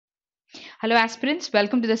Hello aspirants,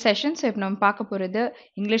 welcome to the session. So, இப்போ நம்ம பார்க்க போகிறது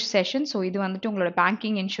இங்கிலீஷ் செஷன். ஸோ இது வந்துட்டு உங்களோட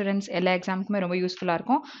பேங்கிங் இன்சூரன்ஸ் எல்லா எக்ஸாமுக்குமே ரொம்ப யூஸ்ஃபுல்லாக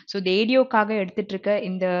இருக்கும். ஸோ இந்த ஏடியோக்காக எடுத்துகிட்டு இருக்க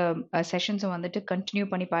இந்த செஷன்ஸை வந்துட்டு கண்டினியூ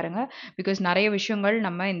பண்ணி பாருங்கள். பிகாஸ் நிறைய விஷயங்கள்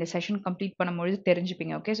நம்ம இந்த செஷன் கம்ப்ளீட் பண்ணும்பொழுது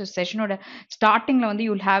தெரிஞ்சுப்பீங்க. ஓகே, ஸோ செஷனோட ஸ்டார்டிங்கில் வந்து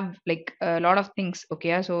you'll have like lot of things.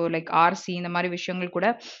 Okay, so like RC இந்த மாதிரி விஷயங்கள் கூட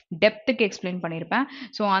டெப்த்துக்கு எக்ஸ்பிளைன் பண்ணியிருப்பேன்.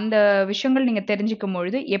 ஸோ அந்த விஷயங்கள் நீங்கள் தெரிஞ்சுக்கும்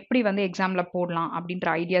பொழுது எப்படி வந்து எக்ஸாமில் போடலாம் அப்படின்ற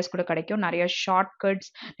ஐடியாஸ் கூட கிடைக்கும். நிறைய short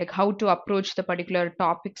cuts like how to approach the particular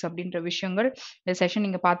topics அப்படின்ற விஷயங்கள் இந்த செஷன்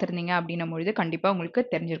நீங்க பார்த்துருந்தீங்க அப்படின்னும் பொழுது கண்டிப்பா உங்களுக்கு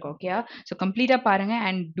தெரிஞ்சிருக்கும். ஓகே, ஸோ கம்ப்ளீட்டா பாருங்க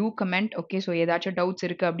and two comment. Okay, so ஏதாச்சும் டவுட்ஸ்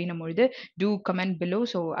இருக்கு அப்படின்னும் பொழுது டூ கமெண்ட் பிலோ.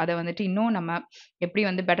 ஸோ அதை வந்துட்டு இன்னும் நம்ம எப்படி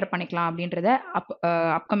வந்து பெட்டர் பண்ணிக்கலாம் அப்படின்றத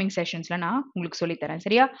அப்கமிங் செஷன்ஸ்ல நான் உங்களுக்கு சொல்லித்தரேன்.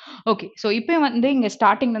 சரியா? ஓகே, ஸோ இப்போ வந்து இங்க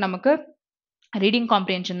ஸ்டார்டிங்ல நமக்கு ரீடிங்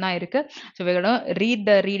காம்ப்ரிஹென்ஷன் தான் இருக்கு. So read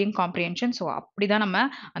the reading comprehension. So அப்படிதான் நம்ம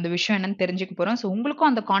அந்த விஷயம் என்னன்னு தெரிஞ்சுக்க போறோம். ஸோ உங்களுக்கும்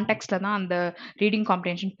அந்த கான்டெக்ட்ல தான் அந்த ரீடிங்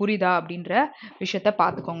காம்ப்ரிஹென்ஷன் புரியுதா அப்படின்ற விஷயத்த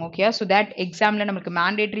பார்த்துக்கோங்க. ஓகே, ஸோ தட் எக்ஸாம்ல நமக்கு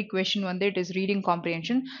மேண்டேட்டரி கொஸ்டின் வந்து it is reading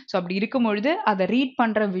comprehension. So அப்படி இருக்கும் பொழுது அதை ரீட்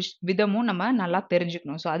பண்ற விதமும் நம்ம நல்லா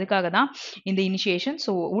தெரிஞ்சுக்கணும். ஸோ அதுக்காக தான் இந்த இனிஷியேஷன்.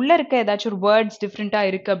 ஸோ உள்ள இருக்க ஏதாச்சும் ஒரு வேர்ட்ஸ் டிஃப்ரெண்டா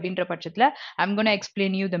இருக்கு அப்படின்ற பட்சத்தில் I'm gonna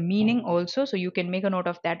explain you the meaning also. So you can make a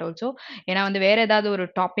note of that also. ஏன்னா வந்து வேற ஏதாவது ஒரு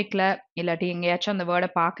டாபிக்ல இல்லாட்டி எங்கேயாச்சும் அந்த வேர்டை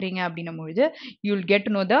பார்க்குறீங்க அப்படின்னும் பொழுது you'll get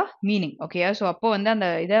to know the meaning. Okay, so அப்போ வந்து அந்த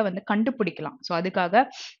இதை வந்து கண்டுபிடிக்கலாம். ஸோ அதுக்காக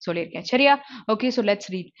சொல்லியிருக்கேன். சரியா? Okay, so let's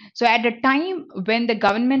read. So at a time when the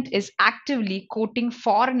government is actively quoting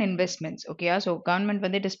foreign investments. Okay, so government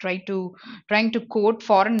வந்து it is trying to quote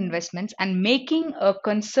foreign investments and making a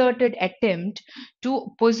concerted attempt to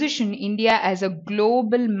position India as a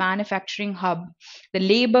global manufacturing hub. The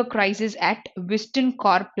labor crisis at Western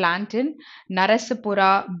Corp plant in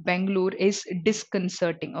Narasapura, Bangalore is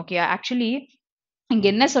disconcerting. Okay, actually இங்க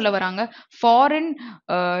என்ன சொல்ல வராங்க, foreign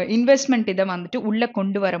investment இதை வந்துட்டு உள்ள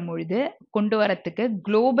கொண்டு வரத்துக்கு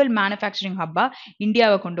global manufacturing ஹப்பா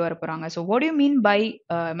இந்தியாவை கொண்டு வர போறாங்க. So what you mean by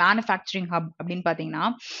manufacturing hub அப்படின்னு பார்த்தீங்கன்னா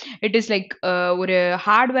இட் இஸ் லைக் ஒரு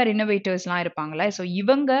ஹார்ட்வேர் இன்னோவேட்டர்ஸ்லாம் இருப்பாங்களே. ஸோ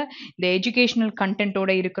இவங்க இந்த எஜுகேஷனல்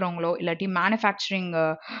கண்டென்ட்டோட இருக்கிறவங்களோ இல்லாட்டி மேனுஃபேக்சரிங்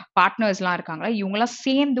பார்ட்னர்ஸ்லாம் இருக்காங்களா, இவங்களாம்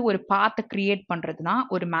சேர்ந்து ஒரு பாத்தை கிரியேட் பண்றது தான்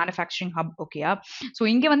ஒரு மேனுஃபேக்சரிங் ஹப். ஓகேயா? ஸோ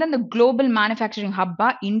இங்க வந்து அந்த குளோபல் மேனுஃபேக்சரிங் ஹப்பா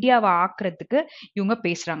இந்தியாவை ஆக்குறதுக்கு இவங்க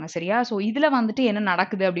பேசுறாங்க. சரியா? சோ இதுல வந்துட்டு என்ன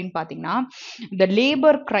நடக்குது அப்படின்னு பாத்தீங்கன்னா இந்த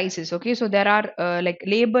labour crisis. Okay, so there are like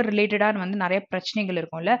labour ரிலேட்டடா வந்து நிறைய பிரச்சனைகள்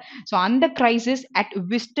இருக்கும்ல. சோ அந்த கிரைசிஸ் அட்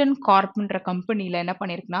வெஸ்டர்ன் கார்ப்ன்ற கம்பெனில என்ன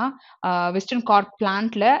பண்ணிருக்குன்னா வெஸ்டர்ன் கார்ப்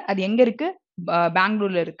பிளான்ட்ல அது எங்க இருக்கு,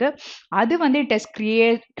 பெங்களூர்ல இருக்கு. அது வந்து it has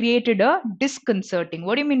created a டிஸ்கன்சர்ட்டிங்.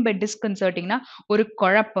 What you mean by டிஸ்கன்சர்ட்டிங்னா ஒரு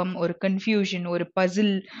குழப்பம், ஒரு கன்ஃபியூஷன், ஒரு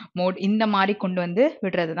பசில் மோட் இந்த மாதிரி கொண்டு வந்து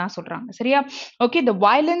விடுறது தான் சொல்றாங்க. சரியா? Okay, the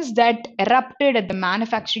violence that erupted at the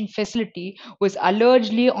manufacturing facility was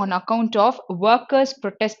allegedly on account of workers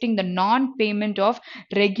protesting the non-payment of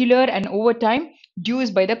regular and overtime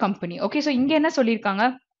dues by the company. Okay, so இங்க என்ன சொல்லியிருக்காங்க,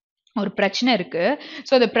 ஒரு பிரச்சனை இருக்கு.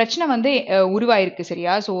 ஸோ அந்த பிரச்சனை வந்து உருவாயிருக்கு.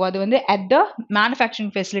 சரியா? ஸோ அது வந்து அட் த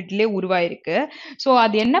மேனுஃபேக்சரிங் ஃபெசிலிட்டிலே உருவாயிருக்கு. ஸோ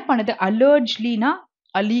அது என்ன பண்ணுது, அலர்ஜ்லினா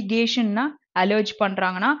அலிகேஷன்னா அலர்ஜ்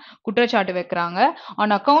பண்றாங்கன்னா குற்றச்சாட்டு வைக்கிறாங்க.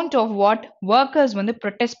 On account of what workers வந்து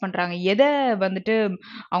ப்ரொட்டஸ்ட் பண்றாங்க. எதை வந்துட்டு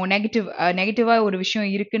அவங்க நெகட்டிவா ஒரு விஷயம்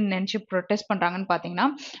இருக்குன்னு நினைச்சு ப்ரொட்டஸ்ட் பண்றாங்கன்னு பாத்தீங்கன்னா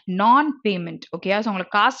நான் பேமெண்ட். ஓகே, ஸோ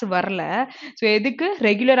அவங்களுக்கு காசு வரல. ஸோ எதுக்கு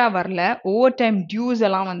ரெகுலரா வரல, ஓவர் டைம் டியூஸ்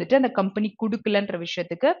எல்லாம் வந்துட்டு அந்த கம்பெனி கொடுக்கலன்ற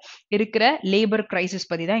விஷயத்துக்கு இருக்கிற லேபர் கிரைசிஸ்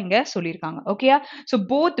பத்தி தான் இங்க சொல்லியிருக்காங்க. ஓகேயா? So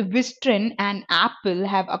both Wisden and apple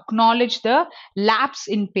have acknowledge the labs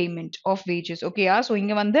in payment of wages. ஓகேயா? ஸோ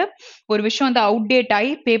இங்க வந்து ஒரு விஷயம் வந்து அவுடேட்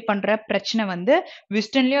ஆகி பே பண்ற பிரச்சனை வந்து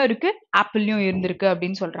விஸ்டன்லயும் இருக்கு, ஆப்பிள்லயும் இருந்திருக்கு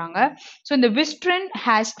அப்படின்னு சொல்றாங்க. ஸோ இந்த Wisden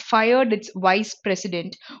has fired it's vice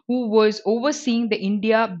president who was overseeing the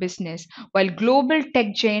India business, while global tech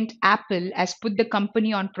giant Apple has put the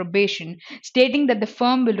company on probation, stating that the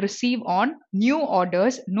firm will receive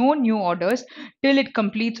no new orders till it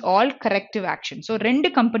completes all corrective action. So ரெண்டு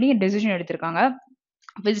company decision எடுத்திருக்காங்க.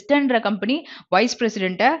 விஸ்டன்ற company wise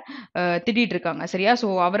பிரசிடென்ட்டை திட்டிட்டு இருக்காங்க. சரியா? So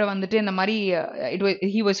அவரை வந்துட்டு இந்த மாதிரி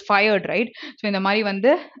he was fired, right? So இந்த மாதிரி வந்து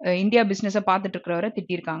இந்தியா பிஸ்னஸை பார்த்துட்டு இருக்கிறவரை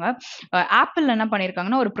திட்டிருக்காங்க. ஆப்பிள் என்ன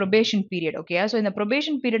பண்ணியிருக்காங்கன்னா ஒரு ப்ரொபேஷன் பீரியட். ஓகே, ஸோ இந்த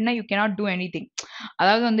probation பீரியட்னா you cannot do any thing.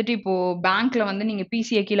 அதாவது வந்துட்டு இப்போ பேங்க்ல வந்து நீங்க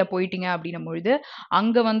பிசிஏ கீழே போயிட்டீங்க அப்படின்னும் பொழுது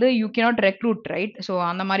அங்க வந்து you cannot recruit, right? So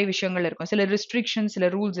அந்த மாதிரி விஷயங்கள் இருக்கும், சில ரெஸ்ட்ரிக்ஷன்ஸ்,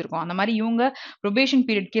 சில ரூல்ஸ் இருக்கும். அந்த மாதிரி இவங்க ப்ரொபேஷன்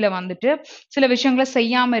பீரியட் கீழே வந்துட்டு சில விஷயங்களை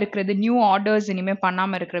செய்யாம இருக்கிறது, நியூ ஆர்டர்ஸ் இனிமே பண்ணாம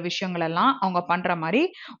இருக்கிற விஷயங்கள் எல்லாம் அவங்க பண்ற மாதிரி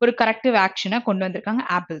ஒரு கரெக்டிவ் ஆக்ஷனை கொண்டு வந்திருக்காங்க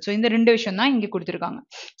ஆப்பிள். ஸோ இந்த ரெண்டு விஷயம் தான் இங்க கொடுத்திருக்காங்க.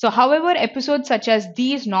 So however episodes such as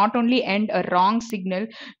these not only end a wrong signal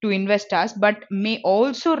to investors but may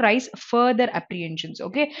also raise further apprehensions.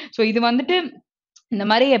 Okay, so இது வந்துட்டு இந்த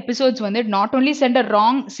மாதிரி எபிசோட்ஸ் வந்து not only send a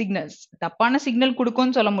wrong signals, தப்பான சிக்னல்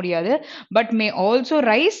கொடுக்கும்னு சொல்ல முடியாது, but may also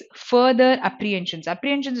rice further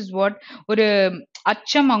apprehensions is what, ஒரு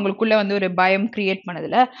அச்சம் அவங்களுக்குள்ள வந்து ஒரு பயம் கிரியேட்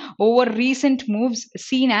பண்ணதுல over recent moves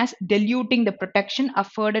seen as diluting the protection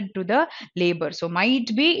afforded to the labor, so might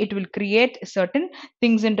be it will create certain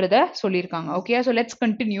things ன்றத சொல்லியிருக்காங்க. Okay, so let's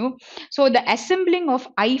continue. So the assembling of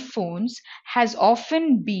iPhones has often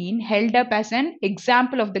been held up as an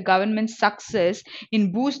example of the government's success in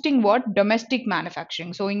boosting what, domestic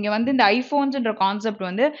manufacturing. So இங்க வந்து இந்த ஐபோன்ஸ்ன்ற concept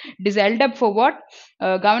வந்து it is held up for what,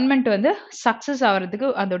 government வந்து success ஆகிறதுக்கு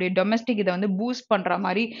அதோடைய domestic இதை வந்து boost பண்ற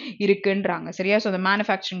மாதிரி இருக்குன்றாங்க. சரியா? ஸோ அந்த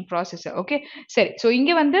மேனுஃபேக்சரிங் ப்ராசஸ். ஓகே, சரி. ஸோ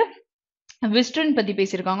இங்க வந்து விஸ்டன் பத்தி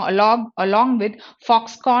பேசியிருக்காங்க. along with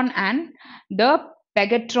Foxconn and the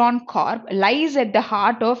Pegatron Corp lies at the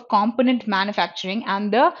heart of component manufacturing and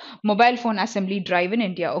the mobile phone assembly drive in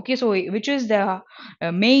India. Okay, so which is the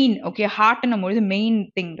main, okay, heart and the main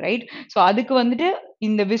thing, right? So அதுக்கு வந்துட்டு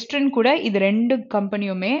இந்த Wisden கூட இது ரெண்டு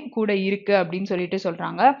கம்பெனியுமே கூட இருக்கு அப்படின்னு சொல்லிட்டு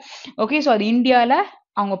சொல்றாங்க. ஓகே, ஸோ அது இந்தியால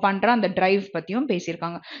அவங்க பண்ற அந்த டிரைவ் பத்தியும்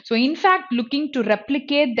பேசியிருக்காங்க. So in fact looking to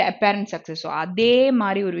replicate the apparent success. So அதே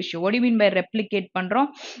மாதிரி ஒரு விஷயம், what do you mean by replicate பண்றோம்,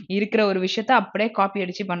 இருக்கிற ஒரு விஷயத்த அப்படியே காப்பி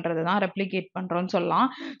அடிச்சு பண்றது தான் ரெப்ளிகேட் பண்றோம்னு சொல்லலாம்.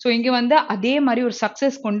 ஸோ இங்க வந்து அதே மாதிரி ஒரு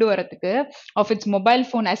சக்சஸ் கொண்டு வரதுக்கு of it's mobile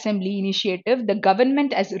phone assembly initiative, the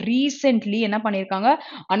government has recently என்ன பண்ணியிருக்காங்க,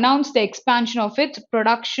 announce the expansion of it's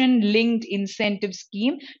production linked incentive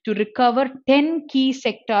scheme to recover 10 key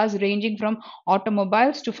sectors ranging from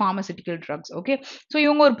automobiles to pharmaceutical drugs. Okay, so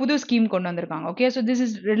இவங்க ஒரு புது scheme கொண்டு வந்திருக்காங்க. Okay, so this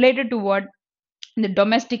is related to what, இந்த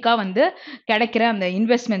டொமெஸ்டிக்கா வந்து கிடைக்கிற அந்த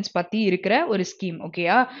இன்வெஸ்ட்மெண்ட்ஸ் பத்தி இருக்கிற ஒரு ஸ்கீம்.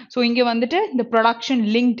 ஓகேயா? ஸோ இங்க வந்துட்டு இந்த ப்ரொடக்ஷன்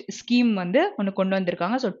லிங்க்ட் ஸ்கீம் வந்து ஒன்று கொண்டு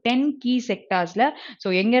வந்திருக்காங்க. ஸோ 10 key செக்டார்ஸ்ல, ஸோ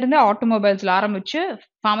எங்க இருந்து ஆட்டோமொபைல்ஸ்ல ஆரம்பிச்சு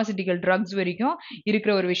pharmaceutical drugs வரைக்கும்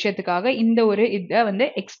இருக்கிற ஒரு விஷயத்துக்காக இந்த ஒரு இதை வந்து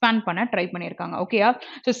எக்ஸ்பேண்ட் பண்ண ட்ரை பண்ணியிருக்காங்க. ஓகேயா?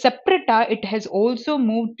 So செப்பரேட்டா it has also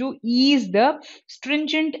move to is the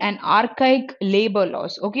stringent and archaic labor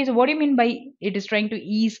laws. Okay, so what do you mean by it is trying to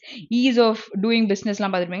ease of doing business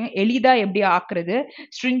லாம் பார்த்துருப்பீங்க, எளிதா எப்படி ஆக்குறது,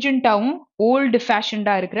 stringent-ஆவும் old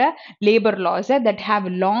fashioned-ஆ இருக்கிற labor laws that have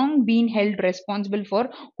long been held responsible for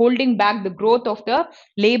holding back the growth of the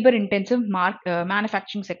labor intensive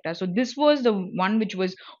manufacturing sector. So this was the one which was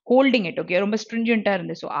holding it. Okay, ரொம்ப stringent-ஆ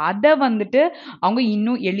இருந்து, so அதை வந்துட்டு அவங்க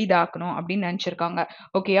இன்னும் எளிதாக்கணும் அப்படின்னு நினைச்சிருக்காங்க.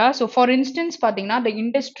 ஓகேயா? So for instance பார்த்தீங்கன்னா the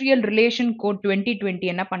industrial relation code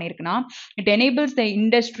 2020 என்ன பண்ணிருக்குன்னா, it enables the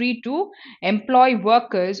industry to employ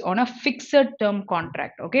workers on a fixed term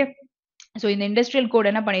contract. Okay, so இந்த இண்டஸ்ட்ரியல் கோட்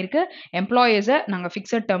என்ன பண்ணியிருக்கு, எம்ப்ளாயர்ஸை நாங்கள்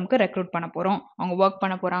ஃபிக்ஸட் டேர்முக்கு ரெக்ரூட் பண்ண போகிறோம், அவங்க ஒர்க்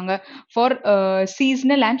பண்ண போகிறாங்க for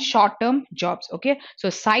seasonal and short term jobs. Okay, so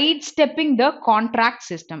side stepping the contract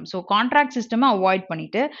system. So contract சிஸ்டமை அவாய்ட்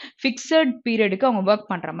பண்ணிட்டு ஃபிக்ஸட் பீரியடுக்கு அவங்க ஒர்க்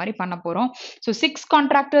பண்ணுற மாதிரி பண்ண போகிறோம். So 6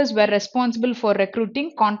 contractors where responsible for recruiting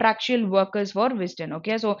contractual workers for Wisden.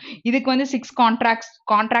 Okay, so இதுக்கு வந்து 6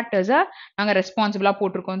 கான்ட்ராக்டர்ஸை நாங்கள் ரெஸ்பான்சிபிளாக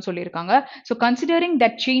போட்டிருக்கோம்னு சொல்லியிருக்காங்க. So considering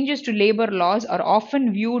that changes to labour loss are often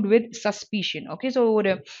viewed with suspicion. Okay, so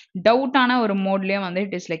ஒரு doubt ஆன ஒரு மோட்லயே வந்து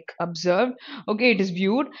it is like observed. Okay, it is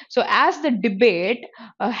viewed. So as the debate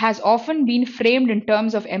has often been framed in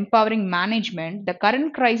terms of empowering management, the current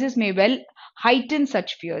crisis may well heighten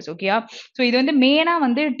such fears. Okay, so இது வந்து மெயினா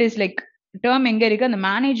வந்து it is like term எங்க இருக்கு, அந்த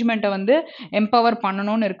மேனேஜ்மெண்ட்டை வந்து empower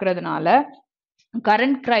பண்ணணும்னு இருக்கிறதுனால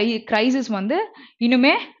கரண்ட் கிரைசிஸ் வந்து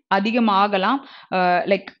இன்னுமே அதிகமாகலாம்,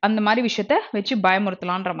 லைக் அந்த மாதிரி விஷயத்த வச்சு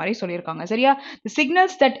பயமுறுத்தலான்ற மாதிரி சொல்லியிருக்காங்க. சரியா? the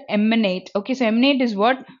signals that emanate, okay, so emanate is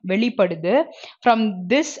what, வெளிப்படுது, from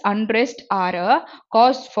this unrest are a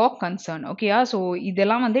cause for concern. okay, so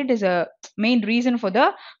இதெல்லாம் வந்து it is a main reason for the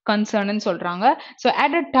concern ன்னு சொல்றாங்க. so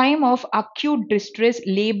at a time of acute distress,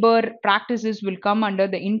 labor practices will come under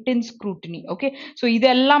the intense scrutiny. okay, so இது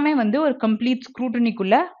எல்லாமே வந்து ஒரு complete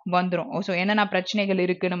scrutinyக்குள்ள வந்துரும். so என்னென்ன பிரச்சனைகள்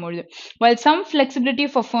இருக்குன்னு பொழுது, while some flexibility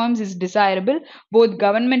for firms is desirable, both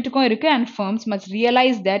government-க்கும் இருக்கு and firms must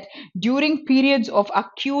realize that during periods of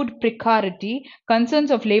acute precarity,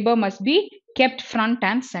 concerns of labor must be kept front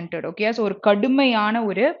and centered. okay, so ஒரு கடுமையான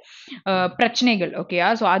ஒரு பிரச்சனைகள், okay,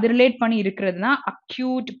 so அது relate பண்ணி இருக்கிறதுனா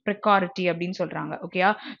acute precarity அப்படின்னு சொல்றாங்க. okay,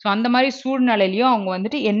 so அந்த மாதிரி சூழ்நிலையிலயும் அவங்க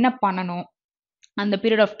வந்துட்டு என்ன பண்ணணும் அந்த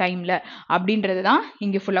பீரியட் ஆஃப் டைம்ல அப்படின்றது தான்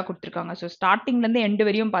இங்கே ஃபுல்லாக கொடுத்துருக்காங்க. ஸோ ஸ்டார்டிங்லேருந்து எண்டு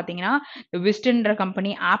வரையும் பார்த்தீங்கன்னா விஸ்டன்ற கம்பெனி,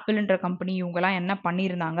 ஆப்பிள்ன்ற கம்பெனி, இவங்கெல்லாம் என்ன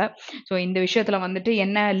பண்ணியிருந்தாங்க, ஸோ இந்த விஷயத்தில் வந்துட்டு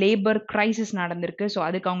என்ன லேபர் கிரைசிஸ் நடந்திருக்கு, ஸோ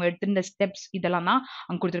அதுக்கு அவங்க எடுத்திருந்த ஸ்டெப்ஸ் இதெல்லாம் தான்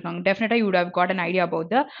அங்கே கொடுத்துருக்காங்க. டெஃபினட்டாக you have got an idea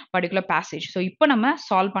about the particular passage. So இப்போ நம்ம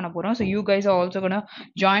சால்வ் பண்ண போகிறோம். So you guys are also gonna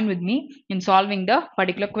join with me in solving the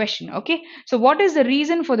particular question. Okay, so what is the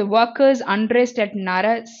reason for the workers unrest at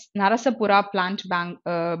நரசபுரா plant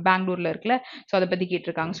பெங்களூர்ல இருக்குல்ல, so அதை பத்தி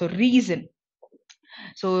கேட்டிருக்காங்க. So reason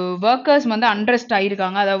so workers வந்து அண்டர்ஸ்ட்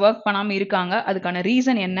ஆகிருக்காங்க, அதை work பண்ணாமல் இருக்காங்க. அதுக்கான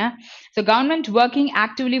ரீசன் என்ன? So government working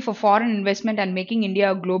actively for foreign investment and making India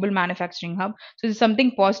global manufacturing hub. So இது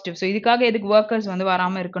சம்திங் பாசிட்டிவ். ஸோ இதுக்காக எதுக்கு ஒர்க்கர்ஸ் வந்து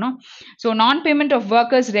வராமல் இருக்கணும்? ஸோ நான் payment of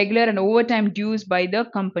workers regular and over time டியூஸ் by the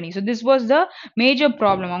company. So this was the major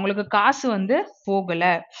problem. அவங்களுக்கு காசு வந்து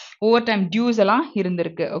போகலை, ஓவர் டைம் டியூஸ் எல்லாம்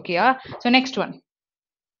இருந்திருக்கு. ஓகேயா? So next one.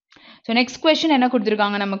 So next question என்ன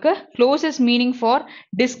கொடுத்துருக்காங்க நமக்கு? Closest meaning for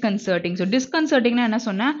டிஸ்கன்சர்ட்டிங். ஸோ டிஸ்கன்சர்ட்டிங்னா என்ன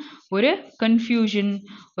சொன்னேன்? ஒரு கன்ஃபியூஷன்,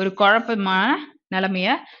 ஒரு குழப்பமான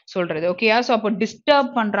நிலைமைய சொல்றது. ஓகேயா? ஸோ அப்போ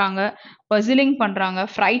டிஸ்டர்ப் பண்றாங்க, பசிலிங் பண்றாங்க,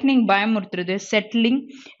 ஃப்ரைட்னிங் பயமுறுத்துறது, settling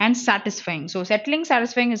and satisfying. So settling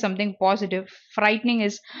satisfying is something positive, ஃப்ரைட்னிங்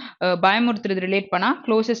is பயமுறுத்துறது relate பண்ணா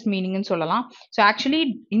க்ளோசஸ்ட் மீனிங்னு சொல்லலாம். ஸோ ஆக்சுவலி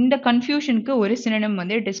இந்த கன்ஃபியூஷனுக்கு ஒரு சினோனிம்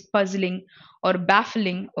வந்து பசிலிங் or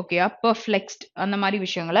baffling, okay, perplexed, அந்த மாதிரி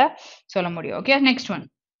விஷயங்களை சொல்ல முடியும். Okay, next one.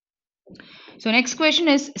 So next question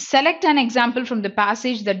is, select an example from the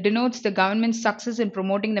passage that denotes the government's success in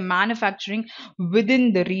promoting the manufacturing within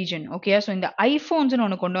the region. Okay, so இந்த iPhones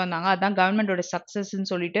ஒன்று கொண்டு வந்தாங்க, அதான் கவர்மெண்டோட சக்சஸ்ன்னு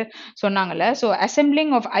சொல்லிட்டு சொன்னாங்கல்ல. So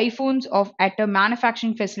assembling of iPhones of at a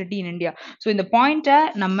manufacturing facility in India. So இந்த பாயிண்ட்டை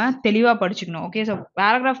நம்ம தெளிவாக படிச்சுக்கணும். ஓகே, ஸோ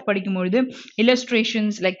பேராகிராஃப் படிக்கும்பொழுது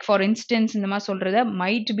இல்லஸ்ட்ரேஷன்ஸ் லைக் ஃபார் இன்ஸ்டன்ஸ் இந்த மாதிரி சொல்கிறத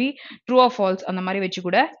might be true or false அந்த மாதிரி வச்சு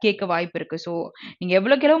கூட கேட்க வாய்ப்பு இருக்குது. ஸோ நீங்கள்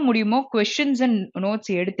எவ்வளோக்கு எவ்வளோ முடியுமோ கொஸ்டின்ஸ் அண்ட்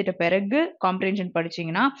நோட்ஸ் எடுத்துட்ட பிறகு காம்ப்ரிஹென்ஷன்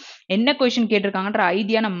படிச்சீங்கன்னா என்ன கொஸ்டின் கேட்டிருக்காங்கன்ற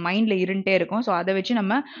ஐடியா நம்ம மைண்ட்ல இருந்துட்டே இருக்கும். ஸோ அதை வச்சு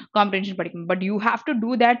நம்ம காம்ப்ரிஹென்ஷன் படிக்கணும். But you have to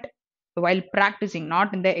do that while practicing, not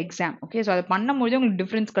in the exam. Okay, so அதை பண்ணும்போது உங்களுக்கு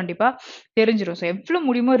டிஃப்ரென்ஸ் கண்டிப்பாக தெரிஞ்சிடும். ஸோ எவ்வளோ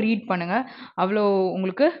முடியுமோ ரீட் பண்ணுங்க, அவ்வளோ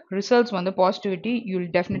உங்களுக்கு ரிசல்ட்ஸ் வந்து positivity you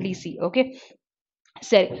will definitely C. Okay,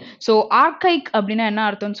 சரி. ஸோ ஆர்கைக் அப்படின்னா என்ன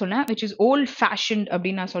அர்த்தம்னு சொன்னேன், விச் இஸ் ஓல்ட் ஃபேஷன்ட்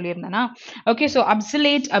அப்படின்னு நான் சொல்லியிருந்தேன்னா. ஓகே, ஸோ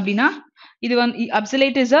அப்சலேட் அப்படின்னா இது வந்து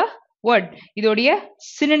அப்சலேட் இஸ் அ வேர்ட், இதோடைய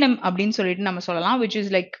சினோனிம் அப்படின்னு சொல்லிட்டு நம்ம சொல்லலாம், விச் இஸ்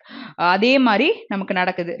லைக் அதே மாதிரி நமக்கு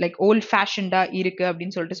நடக்குது, லைக் ஓல்ட் ஃபேஷன்டா இருக்கு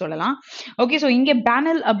அப்படின்னு சொல்லிட்டு சொல்லலாம். ஓகே, ஸோ இங்கே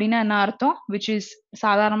பேனல் அப்படின்னா என்ன அர்த்தம், விச் இஸ்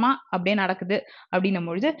சாதாரணமா அப்படியே நடக்குது அப்படின்னும்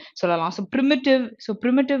பொழுது சொல்லலாம். ஸோ ப்ரிமிட்டிவ், ஸோ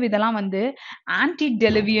ப்ரிமிட்டிவ் இதெல்லாம் வந்து ஆன்டி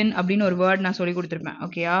டெலிவியன் அப்படின்னு ஒரு வேர்ட் நான் சொல்லி கொடுத்துருப்பேன்.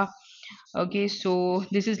 ஓகேயா? Okay, so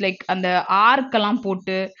this is like அந்த ஆர்க்கெல்லாம்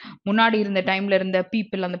போட்டு முன்னாடி இருந்த டைம்ல இருந்த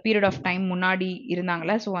பீப்புள், அந்த பீரியட் ஆஃப் டைம் முன்னாடி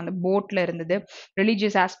இருந்தாங்களே, ஸோ அந்த போட்ல இருந்தது,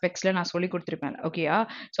 ரிலீஜியஸ் ஆஸ்பெக்ட்ஸ்ல நான் சொல்லி கொடுத்துருப்பேன். ஓகேயா?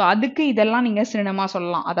 ஸோ அதுக்கு இதெல்லாம் நீங்க சினோனிமா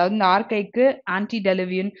சொல்லலாம். அதாவது இந்த ஆர்கைக்கு ஆன்டி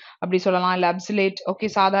டெலிவியன் அப்படி சொல்லலாம், இல்லை அப்சலேட் ஓகே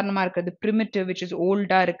சாதாரணமா இருக்கிறது, ப்ரிமிட்டிவ் விச் இஸ்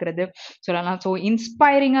ஓல்டா இருக்கிறது சொல்லலாம். ஸோ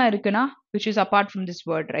இன்ஸ்பைரிங்கா இருக்குன்னா which is apart from this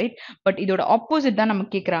word, right? But இதோட ஆப்போசிட் தான் நம்ம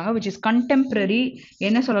கேட்குறாங்க, which is contemporary.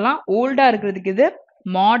 என்ன சொல்லலாம்? ஓல்டா இருக்கிறதுக்கு இது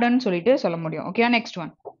மாடர்ன் சொல்லிட்டு சொல்ல முடியும். Okay, next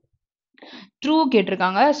one. ட்ரூ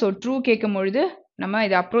கேட்டிருக்காங்க. ஸோ ட்ரூ கேட்கும் பொழுது நம்ம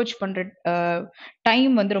இதை அப்ரோச் பண்ற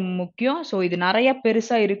டைம் வந்து ரொம்ப முக்கியம். ஸோ இது நிறைய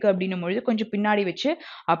பெருசா இருக்கு அப்படின்னும் பொழுது கொஞ்சம் பின்னாடி வச்சு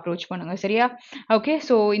அப்ரோச் பண்ணுங்க, சரியா? ஓகே,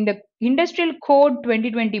 ஸோ இந்த இண்டஸ்ட்ரியல் கோட்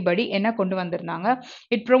 2020 படி என்ன கொண்டு வந்திருந்தாங்க?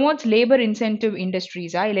 இட் ப்ரொமோட்ஸ் லேபர் இன்சென்டிவ்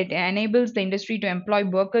இண்டஸ்ட்ரீஸா, இல்லை it enables the industry to employee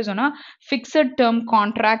workers on a fixed term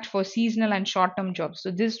contract for seasonal and short term jobs.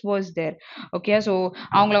 So this was there. Okay, so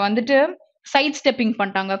அவங்கள வந்துட்டு side stepping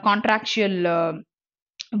பண்ணிட்டாங்க, contractual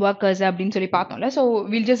workers அப்படின்னு சொல்லி பார்த்தோம்ல. So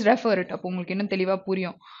will just refer it, அப்போ உங்களுக்கு இன்னும் தெளிவாக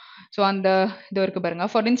புரியும். ஸோ அந்த இது இருக்கு பாருங்க.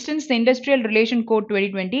 For instance the industrial relation code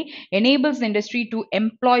 2020 enables the industry to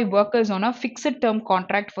employ workers on a fixed term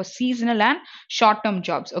contract for seasonal and short term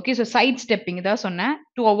jobs. Okay, so side stepping தான் சொன்னேன்,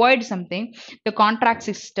 to avoid something, the contract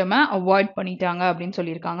system avoid பண்ணிட்டாங்க அப்படின்னு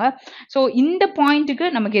சொல்லியிருக்காங்க. So இந்த பாயிண்ட்டுக்கு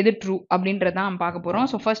நமக்கு எது true அப்படின்றதான் நம்ம பார்க்க போறோம்.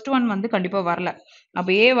 ஸோ ஃபர்ஸ்ட் ஒன் வந்து கண்டிப்பாக வரல.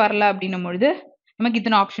 அப்போ ஏ வரல அப்படின்னும் பொழுது நமக்கு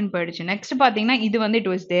இத்தனை ஆப்ஷன் போயிடுச்சு. நெக்ஸ்ட் பாத்தீங்கன்னா இது வந்து it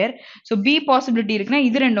was there. So B possibility இருக்குன்னா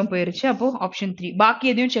இது ரெண்டும் போயிருச்சு. அப்போ ஆப்ஷன் 3.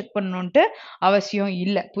 பாக்கி எதையும் செக் பண்ணணும்ட்டு அவசியம்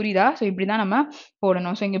இல்லை. புரியுதா? ஸோ இப்படிதான் நம்ம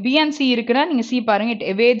போடணும். ஸோ இங்க பி அண்ட் சி இருக்குன்னா நீங்க சி பாருங்க, it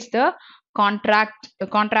எவேட்ஸ் the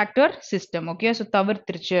contractor system. Okay, so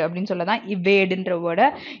தவிர்த்துருச்சு அப்படின்னு சொல்லதான் இவேடுன்ற வேர்டை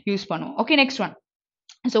யூஸ் பண்ணுவோம். Okay, next one.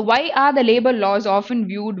 So why are the labor laws often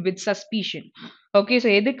viewed with suspicion? Okay, so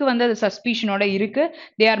எதுக்கு வந்து அது சஸ்பிஷனோட இருக்கு?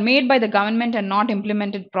 They are made by the government and not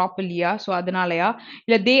implemented properly. So அதனாலயா,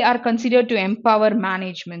 இல்ல they are considered to empower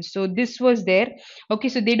management. So this was there.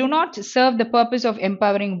 Okay, so they do not serve the purpose of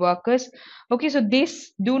empowering workers. Okay, so this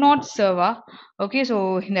do not serve. Okay, so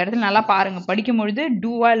இந்த இடத்துல நல்லா பாருங்க, படிக்கும் பொழுது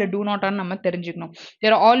டூவா இல்ல டூ நாட்டான்னு நம்ம தெரிஞ்சுக்கணும். They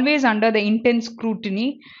are always under the intense scrutiny.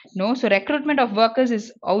 No, so recruitment of workers is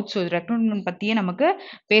outsourced. Recruitment பத்தியே நமக்கு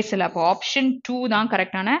பேசல. அப்போ ஆப்ஷன் 2 தான்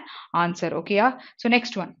கரெக்டான ஆன்சர். ஓகேயா? So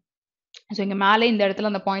next one. ஸோ இங்கே மேலே இந்த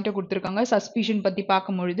இடத்துல அந்த பாயிண்ட்டை கொடுத்துருக்காங்க. சஸ்பிஷன் பற்றி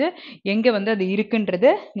பார்க்கும்பொழுது எங்கே வந்து அது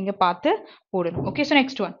இருக்குன்றது நீங்கள் பார்த்து போடணும். Okay, so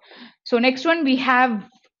next one. So next one we have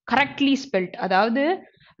correctly spelt, அதாவது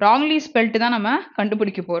ராங்லி ஸ்பெல்ட் தான் நம்ம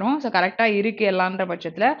கண்டுபிடிக்க போகிறோம். ஸோ கரெக்டாக இருக்குது எல்லான்ற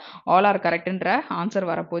பட்சத்தில் ஆல் ஆர் கரெக்டுன்ற ஆன்சர்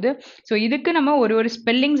வரப்போகுது. ஸோ இதுக்கு நம்ம ஒரு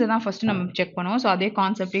ஸ்பெல்லிங்ஸை தான் ஃபஸ்ட்டு நம்ம செக் பண்ணுவோம். ஸோ அதே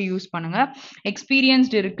கான்செப்டே யூஸ் பண்ணுங்கள்.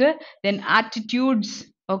 எக்ஸ்பீரியன்ஸ்டு இருக்குது, தென் attitudes,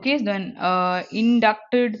 okay, then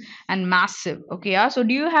inducted and massive. Okay, yeah, so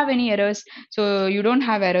do you have any errors? So you don't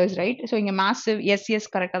have errors, right? So inga massive, yes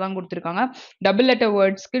correct ah dhaan kuduthirukanga. Double letter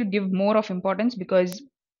words could give more of importance because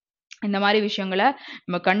இந்த மாதிரி விஷயங்களை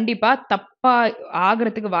நம்ம கண்டிப்பா தப்பா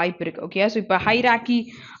ஆகிறதுக்கு வாய்ப்பு இருக்கு. Okay, so இப்போ ஹைராக்கி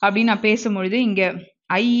அப்படின்னு நான் பேசும்பொழுது இங்க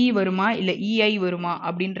ஐஇ வருமா இல்லை இஐ வருமா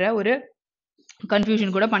அப்படின்ற ஒரு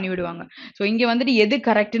கன்ஃபியூஷன் கூட பண்ணி விடுவாங்க. ஸோ இங்கே வந்துட்டு எது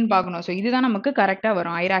கரெக்ட்னு பார்க்கணும். ஸோ இதுதான் நமக்கு கரெக்டாக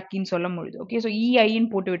வரும் ஐராக்கின்னு சொல்லும் பொழுது. ஓகே, ஸோ இஐன்னு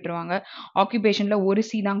போட்டு விட்டுருவாங்க. ஆக்குபேஷனில் ஒரு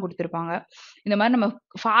சி தான் கொடுத்துருப்பாங்க. இந்த மாதிரி நம்ம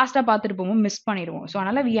ஃபாஸ்ட்டாக பார்த்துட்டு போவோம், மிஸ் பண்ணிடுவோம். ஸோ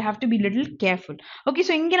அதனால் we have to be little careful. Okay,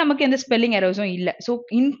 so இங்கே நமக்கு எந்த ஸ்பெல்லிங் எரர்ஸும் இல்லை. ஸோ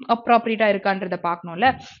இன்அப்ராப்ரியேட்டாக இருக்கான்றதை பார்க்கணும்ல.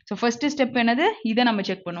 ஸோ ஃபர்ஸ்ட் ஸ்டெப் என்னது, இதை நம்ம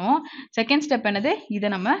செக் பண்ணுவோம். செகண்ட் ஸ்டெப் என்னது,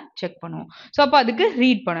 இதை நம்ம செக் பண்ணுவோம். ஸோ அப்போ அதுக்கு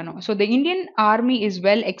ரீட் பண்ணணும். So the Indian army is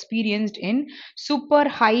well experienced in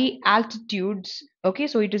super high altitudes. Okay,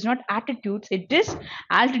 so it is not attitudes, it is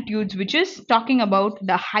altitudes, which is talking about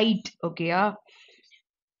the height. Okay, yeah.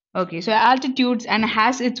 Okay, so altitudes, and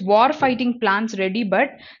has its war fighting plans ready,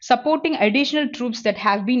 but supporting additional troops that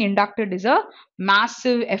have been inducted is a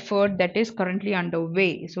massive effort that is currently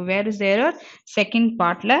underway. So where is the error? Second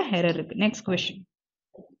part la error irukku. Next question.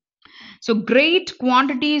 So great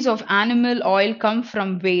quantities of animal oil come from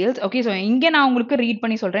whales. Okay, so இங்க நான் உங்களுக்கு read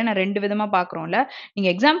பண்ணி சொல்றேன். நான் ரெண்டு விதமா பார்க்குறோம்ல. நீங்க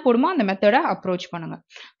exam போடுமோ அந்த மெத்தடை அப்ரோச் பண்ணுங்க.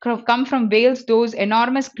 Come from whales, those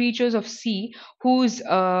enormous creatures of sea whose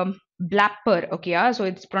blapper. Okay, so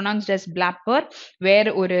it's pronounced as blapper, where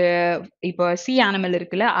ஒரு இப்போ sea animal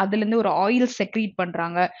இருக்குல்ல, அதுல இருந்து ஒரு oil secrete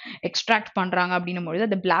பண்றாங்க, extract பண்றாங்க அப்படின்னும் பொழுது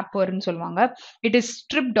அது blapperன்னு சொல்லுவாங்க. It is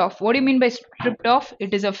stripped off. What do you mean by stripped off?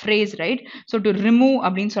 It is a phrase, right? So to remove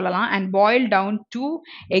அப்படின்னு சொல்லலாம். And boil down to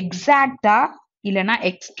exacta இல்லைன்னா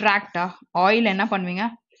extracta. oil என்ன பண்ணுவீங்க,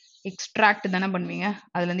 எக்ஸ்ட்ராக்ட் தானே பண்ணுவீங்க,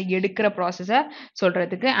 அதுல இருந்து எடுக்கிற ப்ராசஸை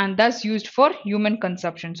சொல்றதுக்கு. And thus used for human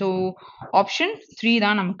consumption. So option 3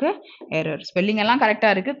 தான் நமக்கு எரர். ஸ்பெல்லிங் எல்லாம் கரெக்டா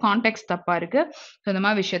இருக்கு, கான்டெக்ட் தப்பா இருக்கு. ஸோ இந்த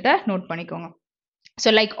மாதிரி விஷயத்த நோட் பண்ணிக்கோங்க.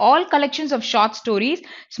 So like all collections of short stories,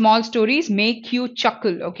 small stories make you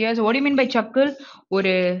chuckle. Okay, so what do you mean by chuckle?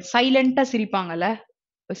 ஒரு சைலண்டா சிரிப்பாங்கல்ல,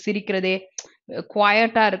 சிரிக்கிறதே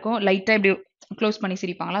குவாய்ட்டா இருக்கும், லைட்டா இப்படி க்ளோஸ் பண்ணி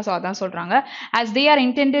சிரிப்பாங்களா, ஸோ அதான் சொல்றாங்க. as they are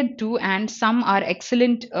intended to, and some are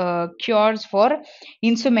excellent cures for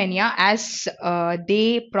insomnia as they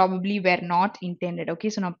probably were not intended.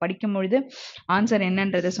 Okay, so நான் படிக்கும் பொழுது ஆன்சர்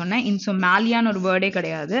என்னன்றதை சொன்னேன். இன்சோமேலியான்னு ஒரு வேர்டே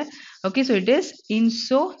கிடையாது. Okay, so it is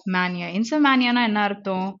insomnia. இன்சோமேனியானா என்ன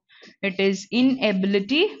அர்த்தம்? It is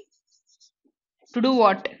inability to do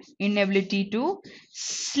what? Inability to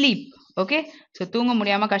sleep. Okay, so தூங்க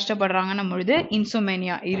முடியாம கஷ்டப்படுறாங்கன்னு பொழுது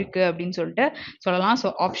இன்சோமேனியா இருக்கு அப்படின்னு சொல்லிட்டு சொல்லலாம். ஸோ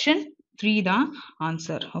ஆப்ஷன் 3 தான்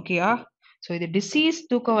ஆன்சர். ஓகேயா, ஸோ இது டிசீஸ்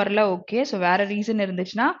தூக்கம் வரல. ஓகே, ஸோ வேற ரீசன்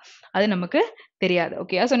இருந்துச்சுன்னா அது நமக்கு தெரியாது.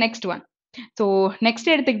 ஓகேயா, so next one. So next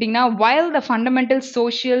எடுத்துக்கிட்டிங்கன்னா, while the fundamental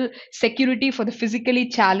social security for the physically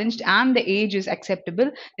challenged and the age is acceptable,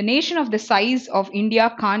 the nation of the size of India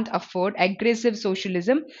can't afford aggressive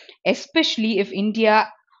socialism, especially if India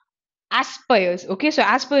aspires. Okay, so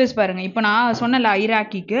aspires பாருங்க, இப்போ நான் சொன்னல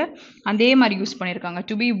ஐராக்கிக்கு அதே மாதிரி use பண்ணியிருக்காங்க,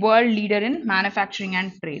 to be world leader in manufacturing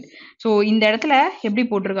and trade. So இந்த இடத்துல எப்படி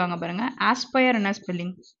போட்டிருக்காங்க பாருங்க, aspire என்ன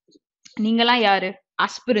ஸ்பெல்லிங், நீங்களாம் யாரு,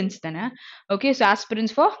 aspirants தானே. Okay, so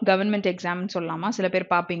aspirants for government examன்னு சொல்லலாமா, சில பேர்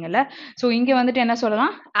பார்ப்பீங்கல்ல. ஸோ இங்கே வந்துட்டு என்ன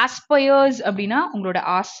சொல்லலாம், aspires அப்படின்னா உங்களோட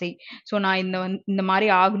ஆசை. ஸோ நான் இந்த மாதிரி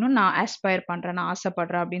ஆகணும்னு நான் aspire பண்றேன், நான்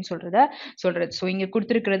ஆசைப்படுறேன் அப்படின்னு சொல்றது. ஸோ இங்கே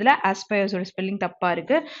கொடுத்துருக்கிறதுல aspires ஓட ஸ்பெல்லிங் தப்பா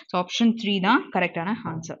இருக்கு. ஸோ ஆப்ஷன் 3 தான் கரெக்டான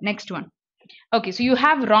answer. Next one. Okay, so you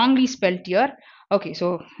have wrongly spelt here. Okay, so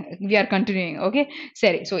we are continuing. Okay,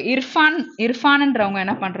 சரி. So இர்ஃபான்ன்றவங்க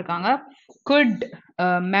என்ன பண்றாங்க, could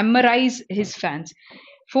memorize his fans.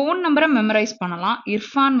 Phone நம்பரை மெமரைஸ் பண்ணலாம்.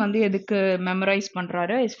 இர்ஃபான் வந்து எதுக்கு மெமரைஸ்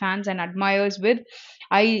பண்றாரு, his fans and admirers with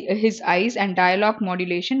his eyes and dialogue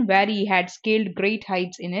modulation, where he had scaled great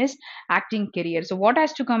heights in his acting career. So what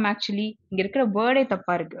has to come actually, இங்க இருக்கிற வேர்டே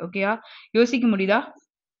தப்பா இருக்கு. ஓகேயா, யோசிக்க முடியுதா?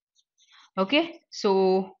 ஓகே, ஸோ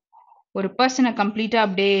ஒரு பர்சனை கம்ப்ளீட்டா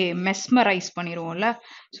அப்படியே மெஸ்மரைஸ் பண்ணிடுவோம்ல.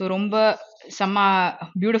 ஸோ ரொம்ப செம்ம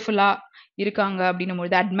பியூட்டிஃபுல்லா இருக்காங்க அப்படின்னும்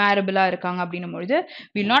பொழுது, அட்மைரபிளா இருக்காங்க அப்படின்னும் பொழுது,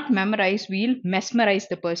 will not memorise, will mesmerise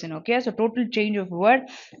the person. Okay, so total change of word.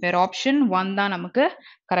 வேற ஆப்ஷன் 1 தான் நமக்கு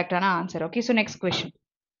கரெக்டான answer. Okay, so next question.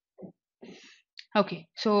 Okay,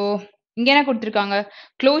 so இங்க என்ன கொடுத்துருக்காங்க,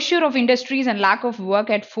 closure of industries and lack of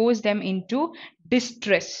work had forced them into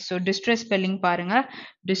distress. So distress spelling பாருங்க,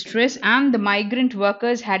 distress, and the migrant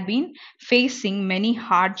workers had been facing many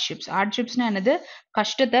hardships. Hardships என்னது,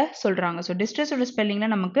 கஷ்டத்தை சொல்றாங்க. So distress ஓட ஸ்பெல்லிங்ல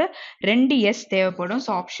நமக்கு 2 S தேவைப்படும்.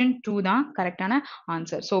 So ஆப்ஷன் 2 தான் கரெக்டான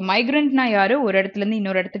answer. So migrantனா யாரு, ஒரு இடத்துல இருந்து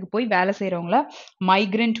இன்னொரு இடத்துக்கு போய் வேலை செய்யறவங்கள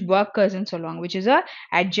migrant workers ன்னு சொல்லுவாங்க, which is a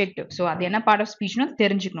adjective. So அது என்ன part of speech னு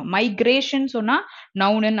தெரிஞ்சுக்கணும். migration சொன்னா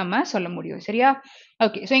noun ன்னு நம்ம சொல்ல முடியும். சரியா?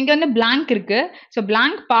 ஓகே, ஸோ இங்க வந்து blank இருக்கு. ஸோ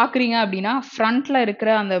blank பாக்குறீங்க அப்படின்னா ஃப்ரண்ட்ல இருக்கிற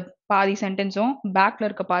அந்த பாதி சென்டென்ஸும் பேக்ல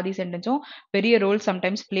இருக்க பாதி சென்டென்ஸும் பெரிய ரோல்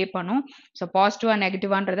சம்டைம்ஸ் ப்ளே பண்ணும். ஸோ பாசிட்டிவா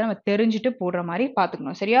நெகட்டிவான்றதை நம்ம தெரிஞ்சுட்டு போடுற மாதிரி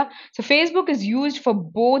பார்த்துக்கணும். சரியா? So Facebook is used for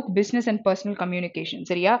both business and personal communication.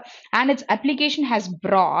 சரியா? And it's application has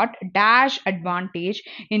brought dash advantage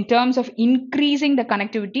in terms of increasing the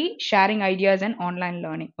connectivity, sharing ideas and online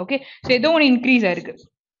learning. Okay, so ஏதோ ஒன்று இன்க்ரீஸ் ஆயிருக்கு.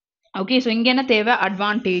 Okay, so இங்கே என்ன தேவை,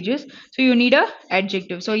 advantages. So you need a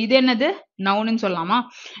adjective. So இது என்னது, நவுன்னு சொல்லலாமா?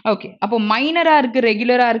 ஓகே, அப்போ மைனரா இருக்கு,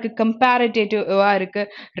 ரெகுலரா இருக்கு, கம்பேரிட்டேட்டிவா இருக்கு,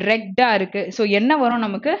 ரெக்டா இருக்கு. ஸோ என்ன வரும்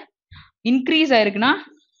நமக்கு, இன்க்ரீஸ் ஆயிருக்குன்னா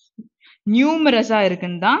நியூமரஸா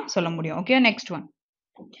இருக்குன்னு தான் சொல்ல முடியும். Okay, next one.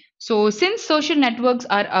 So since social networks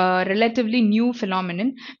are a relatively new phenomenon,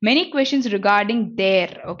 many questions regarding their,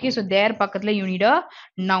 okay, so their பக்கத்துல you need a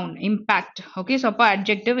noun, impact. Okay, so அப்போ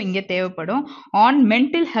adjective இங்க தேவைப்படும். On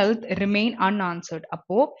mental health remain unanswered.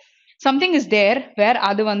 அப்போ something is there where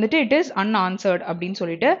அது வந்துட்டு it is unanswered அப்படின்னு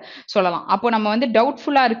சொல்லிட்டு சொல்லலாம். அப்போ நம்ம வந்து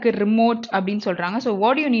டவுட்ஃபுல்லா இருக்கு, ரிமோட் அப்படின்னு சொல்றாங்க. So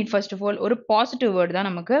what do you need, first of all ஒரு பாசிட்டிவ் வேர்டு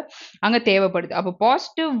தான் நமக்கு அங்க தேவைப்படுது. அப்போ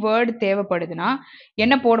பாசிட்டிவ் வேர்டு தேவைப்படுதுன்னா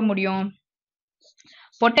என்ன போட முடியும்,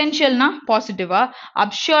 பொட்டென்ஷியல்னா பாசிட்டிவா,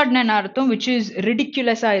 அப்ஷர்ட்னு அர்த்தம் which is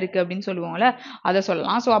ridiculousா இருக்கு அப்படின்னு சொல்லுவாங்கல்ல, அதை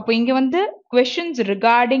சொல்லலாம். ஸோ அப்போ இங்க வந்து questions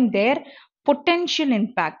regarding their potential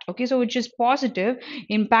impact. Okay, so which is positive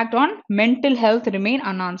impact on mental health remain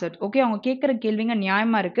unanswered. Okay, அவங்க கேட்குற கேள்விங்க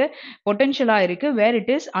நியாயமா இருக்கு, பொட்டென்ஷியலா இருக்கு, where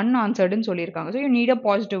it is unanswered ன்னு சொல்லியிருக்காங்க. So you need a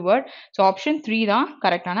positive word. So option 3 தான்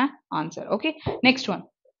கரெக்டான answer. Okay, next one.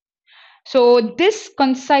 So this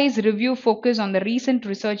concise review focus on the recent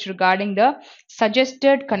research regarding the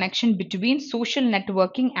suggested connection between social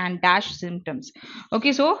networking and dash symptoms.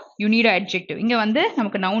 Okay, so you need an adjective. இங்க வந்து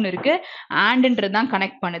நமக்கு noun இருக்கு, and தான்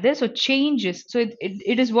connect பண்ணுது. So changes. So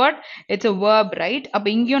it is what? It's a verb, right? அப்ப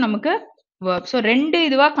இங்கேயும் நமக்கு verb. So ரெண்டு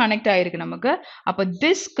இதுவா connect ஆயிருக்கு நமக்கு. அப்ப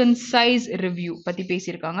this concise review பத்தி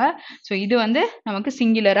பேசியிருக்காங்க. So இது வந்து நமக்கு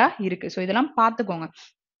சிங்குலரா இருக்கு. So இதெல்லாம் பார்த்துக்கோங்க.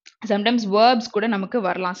 சம்டைம்ஸ் வேர்ப்ஸ் கூட நமக்கு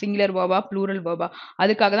வரலாம், சிங்குலர் வேர்பா ப்ளூரல் வேர்பா,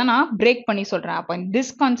 அதுக்காக தான் நான் பிரேக் பண்ணி சொல்றேன். அப்போ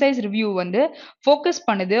திஸ் கன்சைஸ் ரிவ்யூ வந்து ஃபோக்கஸ்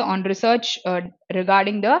பண்ணுது on research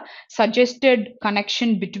regarding the suggested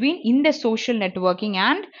connection between இந்த social networking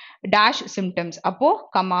and dash symptoms. அப்போ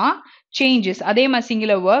கமா changes அதே மாதிரி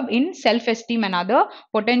singular verb in self esteem and other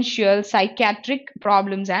potential psychiatric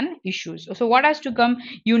problems and issues. So what has to come,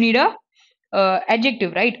 you need a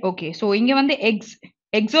adjective, right? Okay, so இங்க வந்து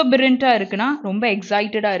எக்ஸோபிரண்டா இருக்குன்னா ரொம்ப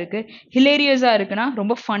எக்ஸைட்டடா இருக்கு, ஹிலேரியஸா இருக்குன்னா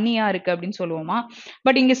ரொம்ப ஃபன்னியா இருக்கு அப்படின்னு சொல்லுவோமா.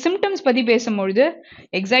 பட் இங்க சிம்டம்ஸ் பத்தி பேசும்பொழுது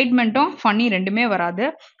எக்ஸைட்மெண்ட்டும் ஃபன்னி ரெண்டுமே வராது.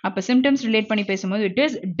 அப்ப சிம்டம்ஸ் ரிலேட் பண்ணி பேசும்போது இட்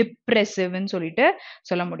இஸ் டிப்ரெசிவ்னு சொல்லிட்டு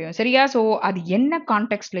சொல்ல முடியும். சரியா? ஸோ அது என்ன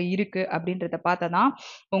கான்டெக்ட்ல இருக்கு அப்படின்றத பார்த்தா தான்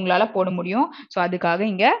உங்களால போட முடியும். ஸோ அதுக்காக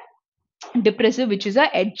இங்க depressive, which is a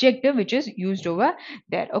adjective which is used over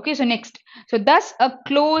there. Okay, so next. So thus a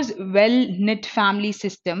close well knit family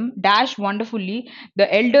system dash wonderfully the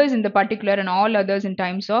elders in the particular and all others in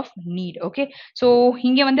times of need. Okay, so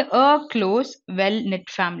இங்க வந்து a close well knit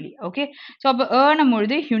family. Okay, so அப்ப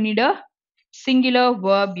நம்மொழுது you need a singular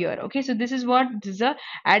verb here. Okay, so this is what, this is a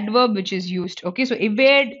adverb which is used. Okay, so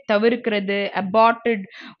evade தவிர்க்கிறது, aborted,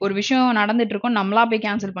 ஒரு விஷயம் நடந்துட்டு இருக்கும் நம்மளா போய்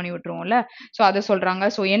கேன்சல் பண்ணி விட்டுருவோம்ல, so அதை சொல்றாங்க.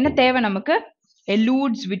 so என்ன தேவை நமக்கு,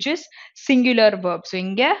 eludes which is singular verb. so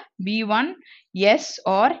இங்க b1 yes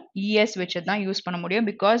or es வச்சு தான் யூஸ் பண்ண முடியும்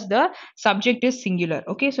because the subject is singular.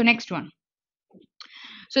 Okay, so next one.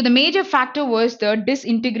 So the major factor was the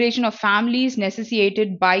disintegration of families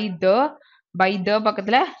necessitated by the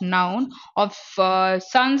பக்கத்துல noun of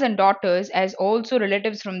sons and daughters as also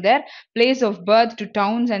relatives from their place of birth to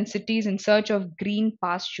towns and cities in search of green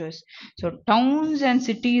pastures. So towns and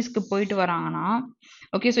cities க்கு போயிட்டு வராங்கன்னா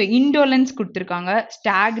okay, so indolence கொடுத்திருக்காங்க,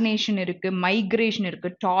 stagnation இருக்கு, migration இருக்கு,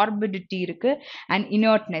 torbidity இருக்கு and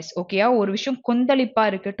inertness. ஓகேயா, ஒரு விஷயம் கொந்தளிப்பா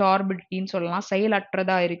இருக்கு, torbidityன்னு சொல்லலாம்,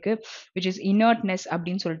 செயலற்றதா இருக்கு which is inertness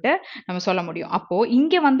அப்படின்னு சொல்லிட்டு நம்ம சொல்ல முடியும். அப்போ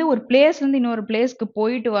இங்க வந்து ஒரு பிளேஸ்ல இருந்து இன்னொரு பிளேஸ்க்கு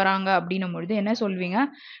போயிட்டு வராங்க அப்படின்னும் பொழுது என்ன சொல்வீங்க,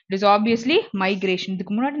 it is obviously migration.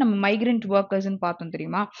 இதுக்கு முன்னாடி நம்ம migrant workers ன்னு பார்த்தோம்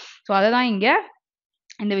தெரியுமா, so அதை தான் இங்க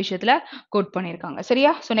இந்த விஷயத்துல கோட் பண்ணியிருக்காங்க.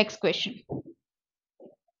 சரியா? so next question.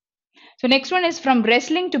 So next one is from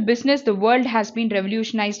wrestling to business, the world has been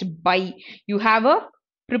revolutionized by. You have a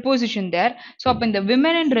preposition there. So அப்ப இந்த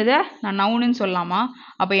womenன்றத நான் noun ன்னு சொல்லலாமா?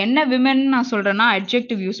 அப்ப என்ன women நான் சொல்றேன்னா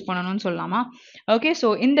adjective யூஸ் பண்ணணும்னு சொல்லலாமா? Okay, so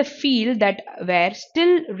in the field that were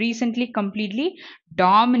still recently completely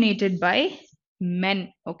dominated by men.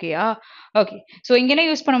 Okay, okay. So இங்க என்ன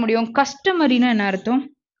யூஸ் பண்ண முடியும்? customary-னா என்ன அர்த்தம்?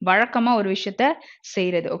 வழக்கமா ஒரு விஷயத்த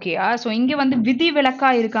செய்யறது. ஓகேயா? சோ இங்க வந்து விதிவிலக்கா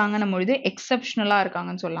இருக்காங்கன்னும் பொழுது எக்ஸெப்ஷனலா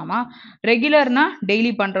இருக்காங்கன்னு சொல்லலாமா? ரெகுலர்னா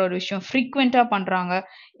டெய்லி பண்ற ஒரு விஷயம், ஃப்ரீக்வெண்டா பண்றாங்க,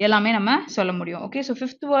 எல்லாமே நம்ம சொல்ல முடியும். Okay, so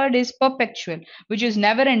fifth word is பெர்பெக்சுவல், which is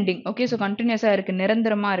never ending. Okay, so கண்டினியூஸா இருக்கு,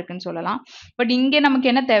 நிரந்தரமா இருக்குன்னு சொல்லலாம். பட் இங்க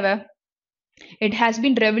நமக்கு என்ன தேவை? It has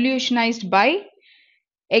been revolutionized by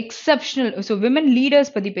exceptional. So women leaders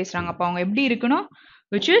பத்தி பேசுறாங்க. அப்ப அவங்க எப்படி இருக்கணும்?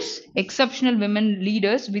 Which is exceptional women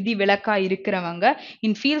leaders விதி விலக்கா இருக்கிறவங்க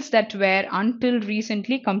in fields that were until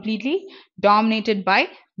recently completely dominated by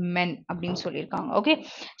men அப்படின்னு சொல்லியிருக்காங்க. ஓகே,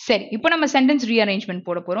 சரி, இப்போ நம்ம சென்டென்ஸ் ரீஅரேஞ்ச்மெண்ட்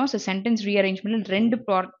போட போறோம். ஸோ சென்டென்ஸ் ரீஅரேஞ்ச்மெண்ட் ரெண்டு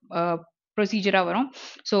ப்ரொசீஜரா வரும்.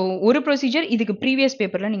 ஸோ ஒரு ப்ரொசீஜர் இதுக்கு ப்ரீவியஸ்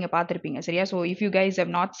பேப்பர்ல நீங்க பார்த்துருப்பீங்க, சரியா? So if you guys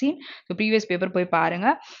have not seen, so previous paper போய் பாருங்க.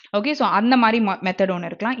 ஓகே, ஸோ அந்த மாதிரி மெத்தட் ஒன்று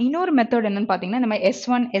இருக்கலாம். இன்னொரு மெத்தட் என்னன்னு பார்த்தீங்கன்னா, இந்த மாதிரி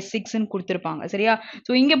S1 S6 கொடுத்துருப்பாங்க, சரியா?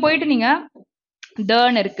 ஸோ இங்க போயிட்டு நீங்க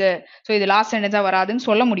தர்ன்னு இருக்கு, ஸோ இது லாஸ்ட் சென்டென்ஸா வராதுன்னு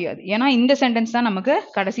சொல்ல முடியாது. ஏன்னா இந்த சென்டென்ஸ் தான் நமக்கு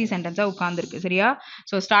கடைசி சென்டென்ஸா உட்கார்ந்துருக்கு, சரியா?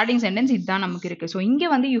 ஸோ ஸ்டார்டிங் சென்டென்ஸ் இதுதான் நமக்கு இருக்கு. ஸோ இங்க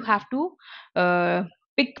வந்து you have to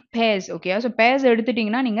big purse. Okay, so purse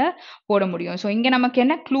எடுத்துட்டீங்கன்னா நீங்க போட முடியும். ஸோ இங்க நமக்கு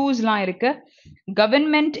என்ன க்ளூஸ்லாம் இருக்கு?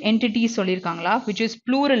 கவர்மெண்ட் என்டிட்டிஸ் சொல்லியிருக்காங்களா, விச் இஸ்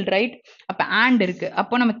ப்ளூரல், ரைட்? அப்ப அண்ட் இருக்கு.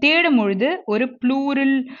 அப்போ நம்ம தேடும் பொழுது ஒரு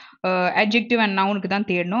ப்ளூரல் அட்ஜெக்டிவ் அண்ட் நவுனுக்கு தான்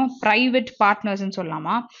தேடணும். பிரைவேட் பார்ட்னர்ஸ்ன்னு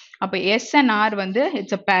சொல்லலாமா? அப்ப எஸ்என்ஆர் வந்து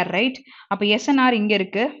இட்ஸ் அ பேர், ரைட்? அப்ப எஸ்என்ஆர் இங்க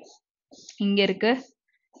இருக்கு, இங்க இருக்கு,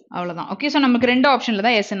 அவ்வளவுதான். ஓகே, ஸோ நமக்கு ரெண்டு ஆப்ஷன்ல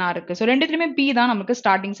தான் எஸ்என்ஆர் இருக்கு. ஸோ ரெண்டுத்துலயுமே பி தான் நமக்கு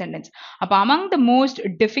ஸ்டார்டிங் சென்டென்ஸ். அப்ப among the most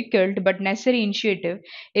difficult but நெசரி initiative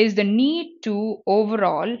is the need to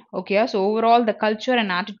overall, okay, so overall the culture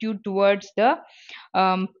and attitude towards the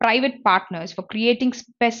private partners for creating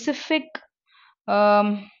specific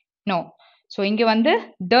no. So இங்க வந்து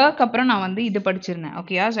the-க்கு அப்புறம் நான் வந்து இது படிச்சிருந்தேன்.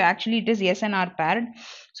 ஓகேயா? So actually it is SNR paired.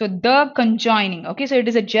 So the conjoining. Okay, so it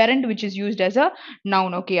is a gerund which is used as a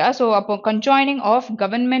noun. Okay, so அப்போ conjoining of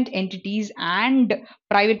government entities and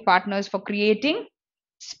private partners for creating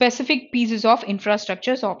specific pieces of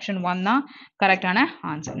infrastructure. So option 1 தான் கரெக்டான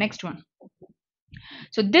answer. Next one.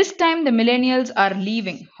 So this time the millennials are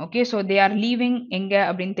leaving. Okay, so they are leaving எங்க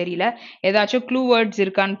அப்படின்னு தெரியல. ஏதாச்சும் clue words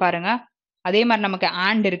இருக்கான்னு பாருங்க. அதே மாதிரி நமக்கு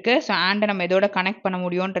and இருக்கு. ஸோ and நம்ம எதோட கனெக்ட் பண்ண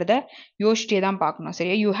முடியும்ன்றத யோசிச்சே தான் பார்க்கணும்,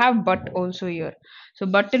 சரியா? You have but also year. So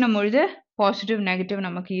பட்டுன்னும் பொழுது பாசிட்டிவ் நெகட்டிவ்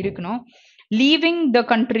நமக்கு இருக்கணும். லீவிங் த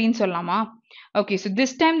கண்ட்ரின்னு சொல்லலாமா? Okay, so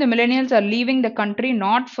this time the millennials are leaving the country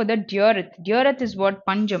not for the dearth. Dearth is what?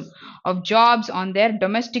 Panjam of jobs on their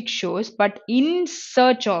domestic shores, but in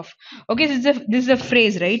search of. Okay, so this is a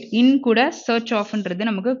phrase, right? In kuda search of ன்றது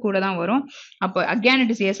நமக்கு கூட தான் வரும். அப்போ again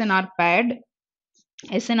it is SNR paired.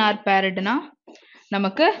 SNR pairedனா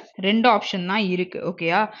நமக்கு ரெண்டு option தான் இருக்கு.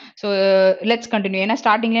 ஓகேயா? So let's continue. ஏன்னா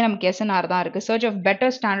ஸ்டார்டிங்லேயே நமக்கு SNR தான் இருக்கு. Search of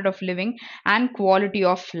better standard of living and quality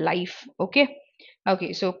of life. Okay, okay,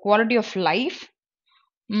 so quality of life,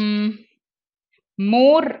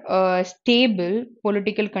 more stable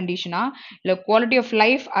political condition, quality of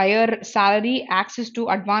life, higher salary, access to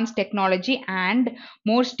advanced technology and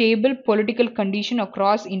more stable political condition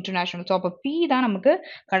across international. So அப்ப P தான் நமக்கு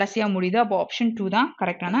கடைசியா முடியுது. அப்போ option 2 தான்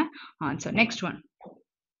கரெக்டான answer. Next one.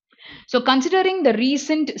 So considering the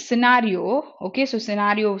recent scenario, okay, so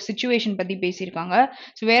scenario situation பத்தி பேசியிருக்காங்க.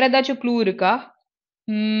 So வேற ஏதாச்சும் க்ளூ இருக்கா?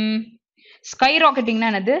 ஸ்கை ராக்கெட்டிங்னா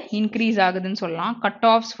என்னது? இன்க்ரீஸ் ஆகுதுன்னு சொல்லலாம். Cut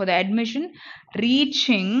of for the admission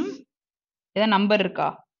reaching ஏதாவது நம்பர் இருக்கா?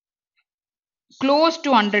 Close to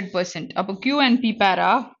 100%. அப்போ QNP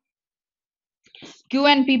பேரா?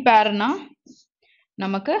 QNP பேர்னா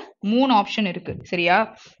நமக்கு 3 ஆப்ஷன் இருக்கு, சரியா?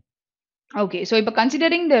 ஓகே, ஸோ இப்போ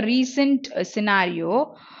considering the recent scenario,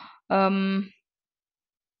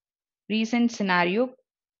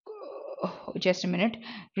 just a minute,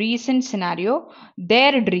 recent scenario,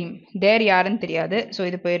 their dream, their யாருன்னு தெரியாது, ஸோ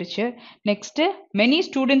இது போயிருச்சு. Next, many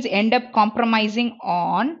students end up compromising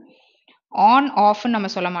on off நம்ம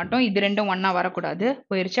சொல்ல மாட்டோம், இது ரெண்டும் ஒன்னா வரக்கூடாது,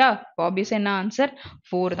 போயிருச்சா? ஆப்வியஸா என்ன ஆன்சர்?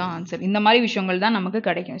 4 தான் ஆன்சர். இந்த மாதிரி விஷயங்கள் தான் நமக்கு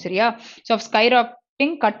கிடைக்கும், சரியா? So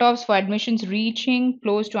skyrocketing, cutoffs for admissions reaching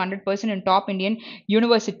close to 100% in top Indian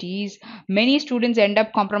universities, many students end up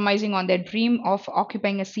compromising on their dream of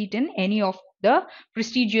occupying a seat in any of the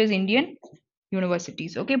prestigious Indian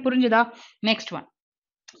universities. Okay, புரிஞ்சுதா? Next one.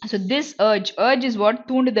 So this urge is what?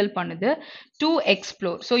 தூண்டுதல் பண்ணுது. To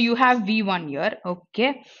explore. So you have V1 here. Okay,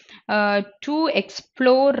 to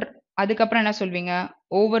explore, அதுக்கப்புறம் என்ன சொல்வீங்க?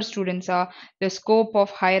 Over students are the scope of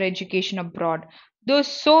higher education abroad. those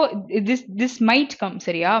so this might come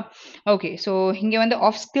சரியா okay so இங்க வந்து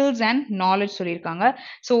of skills and knowledge சொல்லிருக்காங்க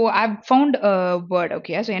so I've found a word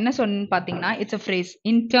okay so என்ன சொன்னு பாத்தீங்கன்னா it's a phrase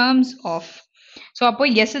in terms of so அப்போ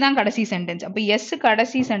yes தான் கடைசி sentence அப்போ yes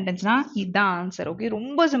கடைசி சென்டென்ஸ்னா இதுதான் ஆன்சர் ஓகே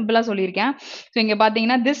ரொம்ப சிம்பிளா சொல்லியிருக்கேன் ஸோ இங்க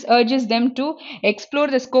பாத்தீங்கன்னா this urges them to explore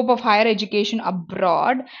the scope of higher education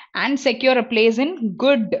abroad and secure a place in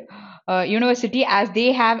good university as they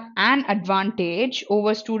have an advantage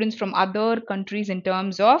over students from other countries in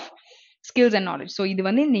terms of skills and knowledge so இது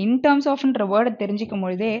வந்து இந்த in terms ofன்ற வேர்டை தெரிஞ்சிக்கும்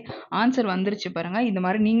பொழுதே answer வந்துருச்சு பாருங்க இந்த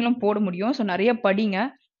மாதிரி நீங்களும் போட முடியும் ஸோ நிறைய படிங்க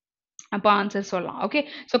அப்போ ஆன்சர் சொல்லலாம் okay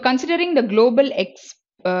so considering the global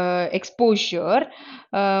exposure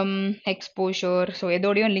so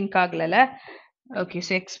எதோடையும் link ஆகல okay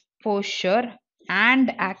so exposure and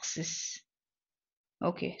access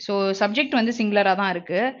okay so subject வந்து சிங்குலராக தான்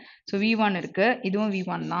இருக்கு ஸோ V1 இருக்கு இதுவும்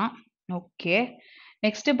V1 தான் ஓகே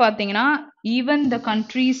நெக்ஸ்ட் பார்த்தீங்கன்னா even the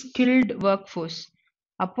country skilled work force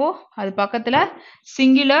அப்போ அது பக்கத்துல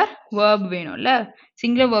சிங்குலர் வேர்ப் வேணும்ல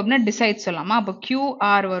சிங்குலர் வேர்ப்னா டிசைட் சொல்லலாமா அப்போ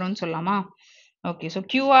QR வரும்னு சொல்லலாமா ஓகே ஸோ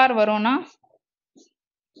QR வரும்னா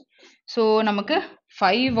ஸோ நமக்கு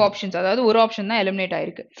 5 ஆப்ஷன்ஸ் அதாவது ஒரு ஆப்ஷன் தான் எலிமினேட்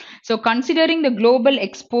ஆயிருக்கு so considering the global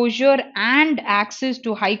exposure and access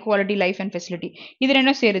to high quality life and facility இது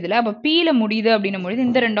ரெண்டும் சேருதுல அப்போ பீல முடியுது அப்படின்னும் பொழுது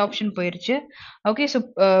இந்த 2 ஆப்ஷன் போயிருச்சு ஓகே ஸோ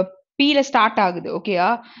பீல ஸ்டார்ட் ஆகுது ஓகேயா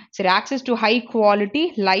சரி access to high quality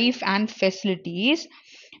life and facilities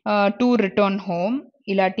to return home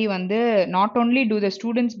இல்லாட்டி வந்து not only two the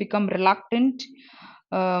students become reluctant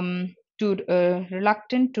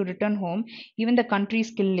to return home even the country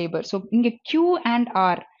skilled labor so இங்க Q and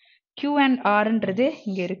R ன்றது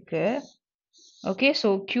இங்க இருக்கு okay so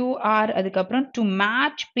QR அதுக்கப்புறம் to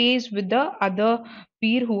match pace with the other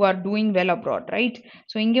peer who are doing well abroad right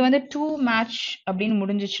so இங்க வந்து to match அப்படின்னு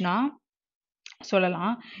முடிஞ்சிச்சுன்னா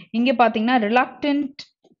சொல்லலாம் இங்க பாத்தீங்கன்னா reluctant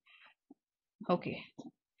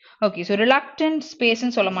ஓகே ஸோ ரிலக்டன்ட்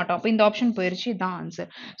ஸ்பேஸ்ன்னு சொல்ல மாட்டோம் அப்போ இந்த ஆப்ஷன் போயிருச்சு இதான் ஆன்சர்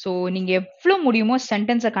ஸோ நீங்கள் எவ்வளோ முடியுமோ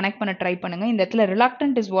சென்டென்ஸை கனெக்ட் பண்ண ட்ரை பண்ணுங்க இந்த இடத்துல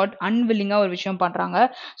ரிலக்டன்ட் இஸ் வாட் அன்வில்லிங்காக ஒரு விஷயம் பண்ணுறாங்க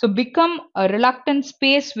ஸோ பிகம் ரிலக்டன்ட்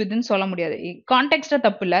ஸ்பேஸ் வித்ன்னு சொல்ல முடியாது கான்டெக்ஸ்டாக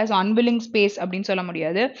தப்பு இல்லை ஸோ அன்வில்லிங் ஸ்பேஸ் அப்படின்னு சொல்ல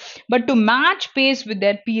முடியாது but to match base with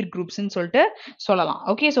Dhar beer குரூப்ஸ்ன்னு சொல்லிட்டு சொல்லலாம்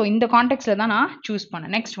ஓகே ஸோ இந்த கான்டெக்ட்ல தான் நான் சூஸ்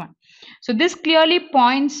பண்ணேன் next one so this clearly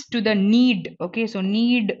points to the need okay so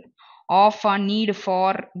NEET of a need for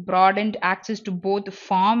broadened access to both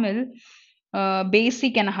formal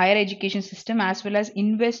basic and higher education system as well as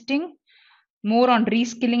investing more on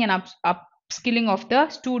reskilling and upskilling of the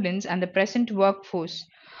students and the present workforce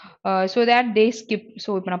so that they skip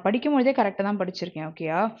so இப்போ நான் படிக்கும் பொழுதே கரெக்டாக தான் படிச்சிருக்கேன்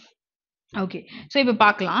ஓகேயா okay so இப்போ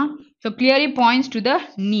பார்க்கலாம் so clearly points to the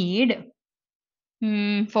need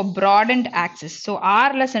for broadened access so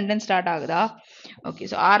R sentence start ஆகுதா ஓகே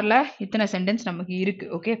ஸோ ஆர்ல இத்தனை சென்டென்ஸ் நமக்கு இருக்கு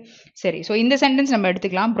ஓகே சரி ஸோ இந்த சென்டென்ஸ் நம்ம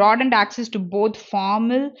எடுத்துக்கலாம் broadened access to both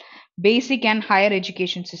formal basic and higher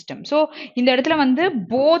education system so இந்த இடத்துல வந்து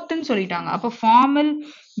போத்ன்னு சொல்லிட்டாங்க அப்போ formal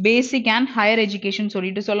basic and higher education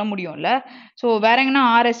சொல்லிட்டு சொல்ல முடியும்ல ஸோ வேற எங்கன்னா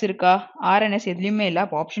ஆர்எஸ் இருக்கா ஆர்என்எஸ் எதுலையுமே இல்லை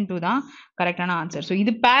அப்போ ஆப்ஷன் 2 தான் கரெக்டான ஆன்சர் ஸோ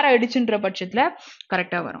இது பேர் அடிச்சுன்ற பட்சத்தில்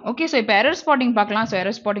கரெக்டாக வரும் ஓகே ஸோ இப்போ எரர் ஸ்பாட்டிங் பார்க்கலாம் ஸோ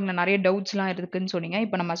எரர் ஸ்பாட்டிங்கில் நிறைய டவுட்ஸ்லாம் இருக்குன்னு சொன்னீங்க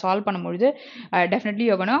இப்போ நம்ம சால்வ் பண்ணும்பொழுது டெஃபினெட்லி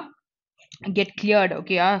யோகனா get cleared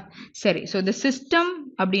okay சரி so the system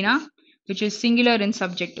அப்படினா which is singular in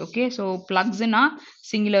subject okay so plugs in a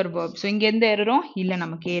singular verb so இங்க எந்த எரரும் இல்ல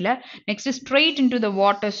நமக்கு ஏல next is straight into the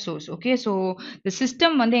water source okay so the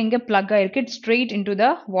system வந்து எங்க plug ஆயிருக்கு straight into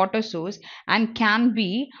the water source and can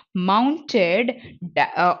be mounted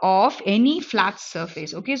off any flat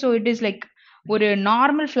surface okay so it is like ஒரு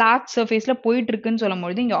normal flat சர்ஃபேஸ்ல போயிட்டு இருக்குன்னு சொல்லும்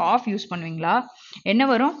பொழுது இங்க of use பண்ணுவீங்களா என்ன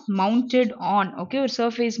வரும் மவுண்டட் ஆன் ஓகே ஒரு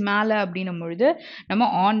சர்ஃபேஸ் மேல அப்படின்னும் பொழுது நம்ம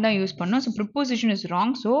ஆன் தான் யூஸ் பண்ணோம் so preposition is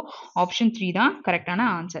wrong so option 3 தான் கரெக்டான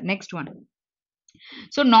answer next one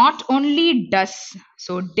so not only does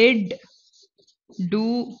so did two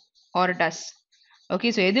R does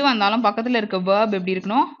okay so எது வந்தாலும் பக்கத்துல இருக்க வேர்ப் எப்படி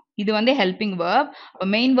இருக்கணும் இது வந்து ஹெல்பிங் வேர்ப்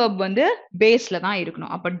அப்போ மெயின் வேர்ப் வந்து பேஸ்ல தான்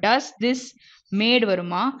இருக்கணும் அப்போ டஸ் திஸ் மேட்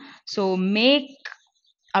வருமா ஸோ மேக்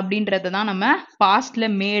அப்படின்றத தான் நம்ம பாஸ்ட்ல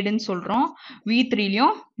மேடுன்னு சொல்றோம்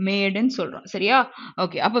V3லயும் மேடுன்னு சொல்றோம் சரியா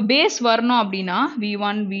ஓகே அப்போ பேஸ் வரணும் அப்படின்னா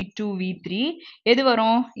V1 V2 V3 எது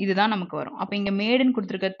வரும் இதுதான் நமக்கு வரும் அப்போ இங்க மேடுன்னு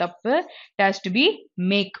கொடுத்துருக்க தப்பு it has to be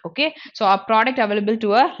make okay so our product available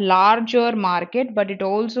to a larger market but it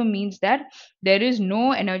also means that there is no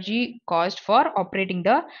energy cost for operating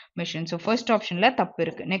the machine so first optionல தப்பு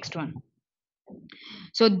இருக்கு next one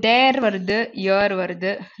ஸோ தேர் வருது year வருது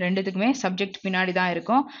ரெண்டுத்துக்குமே subject பின்னாடி தான்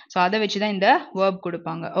இருக்கும் so அதை வச்சு தான் இந்த வேர்ப்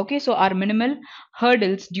கொடுப்பாங்க okay so R minimal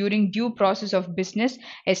hurdles during due process of business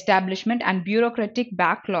establishment and bureaucratic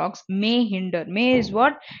backlogs may hinder may is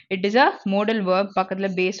what it is a modal verb பக்கத்துல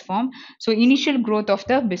base form so initial growth of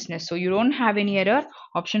the business so you don't have any error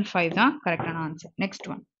option 5 தான் கரெக்டான answer next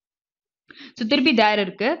one so திருப்பி தேர்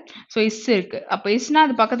இருக்கு so is இருக்கு அப்போ இஸ்னா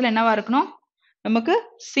அது பக்கத்துல என்னவா இருக்கணும் நமக்கு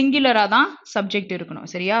சிங்குலரா தான் சப்ஜெக்ட் இருக்கணும்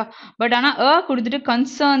சரியா பட் ஆனா கொடுத்துட்டு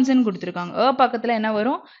கன்சர்ன்ஸ்னு கொடுத்துருக்காங்க பக்கத்துல என்ன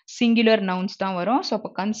வரும் சிங்குலர் நவுன்ஸ் தான் வரும் ஸோ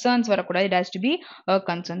அப்போ கன்சர்ன்ஸ் வரக்கூடாது it has to be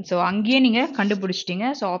concern so அங்கேயே நீங்க கண்டுபிடிச்சிட்டீங்க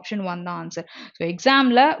ஸோ ஆப்ஷன் 1 தான் ஆன்சர் ஸோ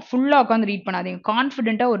எக்ஸாம்ல ஃபுல்லா உட்காந்து ரீட் பண்ணாதீங்க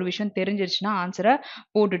கான்ஃபிடென்ட்டா ஒரு விஷயம் தெரிஞ்சிருச்சுன்னா ஆன்சரை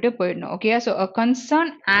போட்டுட்டு போயிடணும் okay so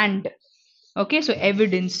concern and okay so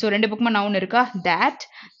evidence so ரெண்டு பக்கமா noun இருக்கா that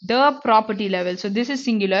the property level so this is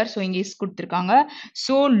singular so இங்க is கொடுத்திருக்காங்க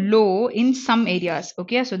so low in some areas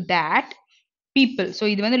okay so that people so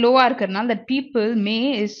இது வந்து low இருக்கிறதுனால that people may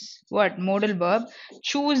is what modal verb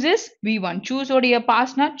choose is v1 choose உடைய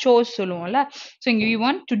past na chose சொல்லுவோம்ல so இங்க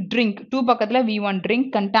v1 to drink to பக்கத்துல v1 drink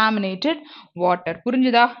contaminated water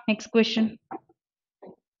புரிஞ்சுதா next question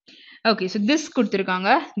okay so this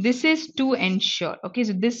கொடுத்திருக்காங்க this is to ensure okay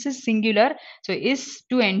so this is singular so is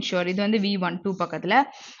to ensure இது வந்து v1 2 பக்கத்துல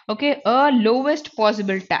okay a lowest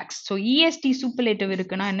possible tax so est superlative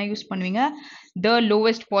இருக்குன்னா என்ன use பண்ணுவீங்க the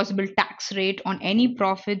lowest possible tax rate on any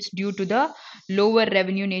profits due to the lower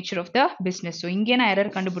revenue nature of the business so இங்கே நான் error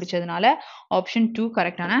கண்டுபிடிச்சதுனால option 2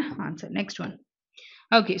 கரெக்டான answer next one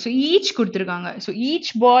okay so each கொடுத்திருக்காங்க so each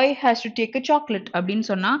boy has to take a chocolate அப்படின்னு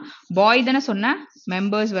சொன்னா boy தானே சொன்ன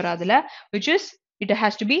members வராதுல which is it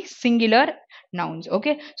has to be singular nouns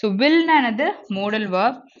okay so will னா என்னது modal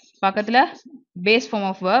verb பக்கத்துல base form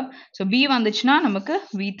of verb so be வந்துச்சுன்னா நமக்கு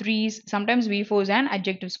v3s sometimes v4s and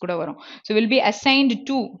adjectives கூட வரும் so will be assigned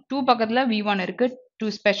to பக்கத்துல v1 இருக்கு to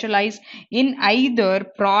specialize in either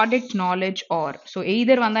product knowledge or so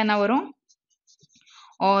either வந்தா என்ன வரும்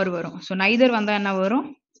or வரும் so neither வந்தா என்ன வரும்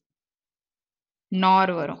nor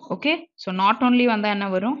வரும் okay so not only வந்தா என்ன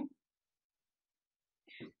வரும்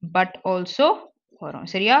but also வரும்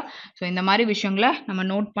சரியா so இந்த மாதிரி விஷயங்களை நம்ம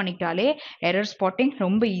நோட் பண்ணிட்டாலே error spotting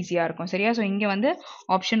ரொம்ப ஈஸியா இருக்கும் சரியா so இங்க வந்து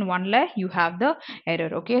option 1ல you have the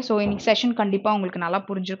error okay so இன்னைக்கு செஷன் கண்டிப்பா உங்களுக்கு நல்லா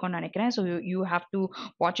புரிஞ்சிருக்கும்னு நினைக்கிறேன் so you have to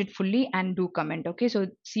watch it fully and do comment okay so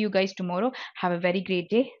see you guys tomorrow have a very great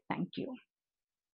day thank you